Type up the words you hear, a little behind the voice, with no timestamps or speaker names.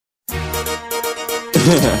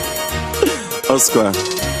Us square.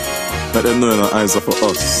 Let them know you know eyes are for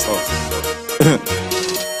us.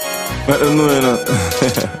 Let them know you know.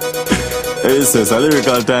 Hey, says a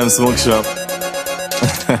lyrical time smoke shop.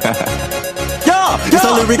 It's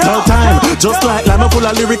a lyrical time, just like lime, full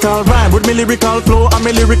of lyrical rhyme. With me lyrical flow and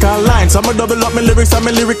me lyrical lines, I'ma double up me lyrics and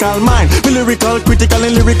me lyrical mind. Me lyrical critical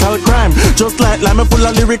and lyrical crime. Just like lime, full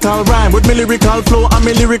of lyrical rhyme. With me lyrical flow and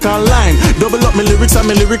me lyrical line, double up me lyrics and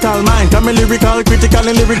me lyrical mind. Cause me lyrical critical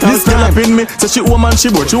and lyrical this crime. This girl up in me, say she woman she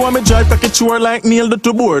bored. She want me drive cocky chore like nail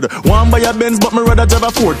to board. Want buy a Benz but me rather drive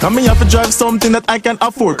a Ford. Cause me have to drive something that I can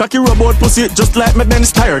afford. Cocky robot pussy just like me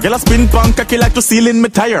Benz tire. Girl a spin punk cocky like to seal in me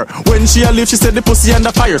tire. When she a leave she said the pussy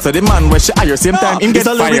under fire. So the man where she hire same time him get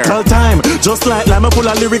a lyrical time. Just like lime full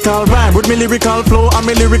of lyrical rhyme. With me lyrical flow and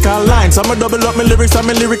me lyrical lines, I'ma double up me lyrics and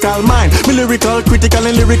me lyrical mind. Me lyrical critical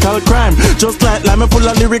and lyrical crime. Just like lime full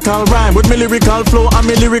of lyrical rhyme. With me lyrical flow and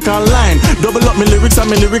me lyrical line, double up me lyrics and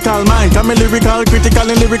me lyrical mind. Cause me lyrical critical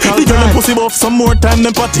and lyrical crime. Girl them pussy buff some more time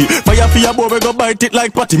than patty. Fire for your boy we go bite it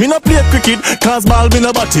like patty. Me no play cricket cause ball me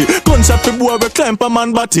no batty. Gunshot for boy we climb a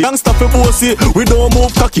man batty. Gangsta for bossy we don't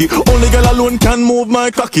move cocky. Only girl alone can move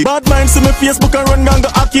my cocky. Bad mind see me Facebook and run ganga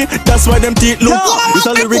hockey. That's why them teeth look. It's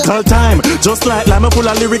a lyrical time, just like lime full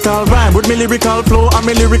of lyrical rhyme. With me lyrical flow and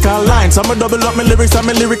me lyrical lines, I'ma double up me lyrics and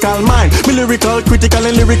me lyrical mind. Me lyrical critical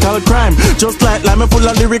and lyrical crime. Just like lime full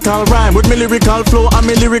of lyrical rhyme. With me lyrical flow and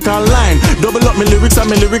me lyrical line, double up me lyrics and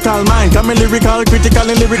me lyrical mind. Cause me lyrical critical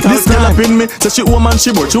and lyrical this crime. This girl up in me, say she woman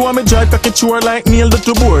she bored. She want me drive cocky chore like nail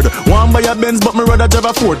to board. Want buy a Benz but me rather drive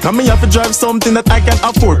a Ford. Cause me have to drive something that I can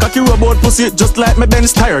afford. Cocky robot pussy just like me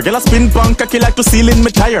Benz tire. Girl a spin punk cocky like to seal in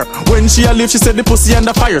me tire. When she a leave she said the pussy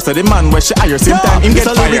under fire. So the man where she hire same time him get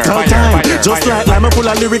a lyrical time. Just like lime full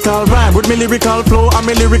of lyrical rhyme. With me lyrical flow and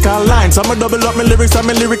me lyrical lines, I'ma double up me lyrics and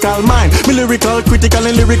me lyrical mind. Me lyrical critical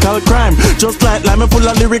and lyrical crime. Just like lime full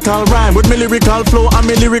of lyrical rhyme. With me lyrical flow and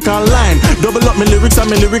me lyrical line, double up me lyrics and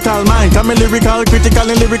me lyrical mind. Cause me lyrical critical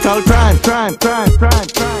and lyrical crime.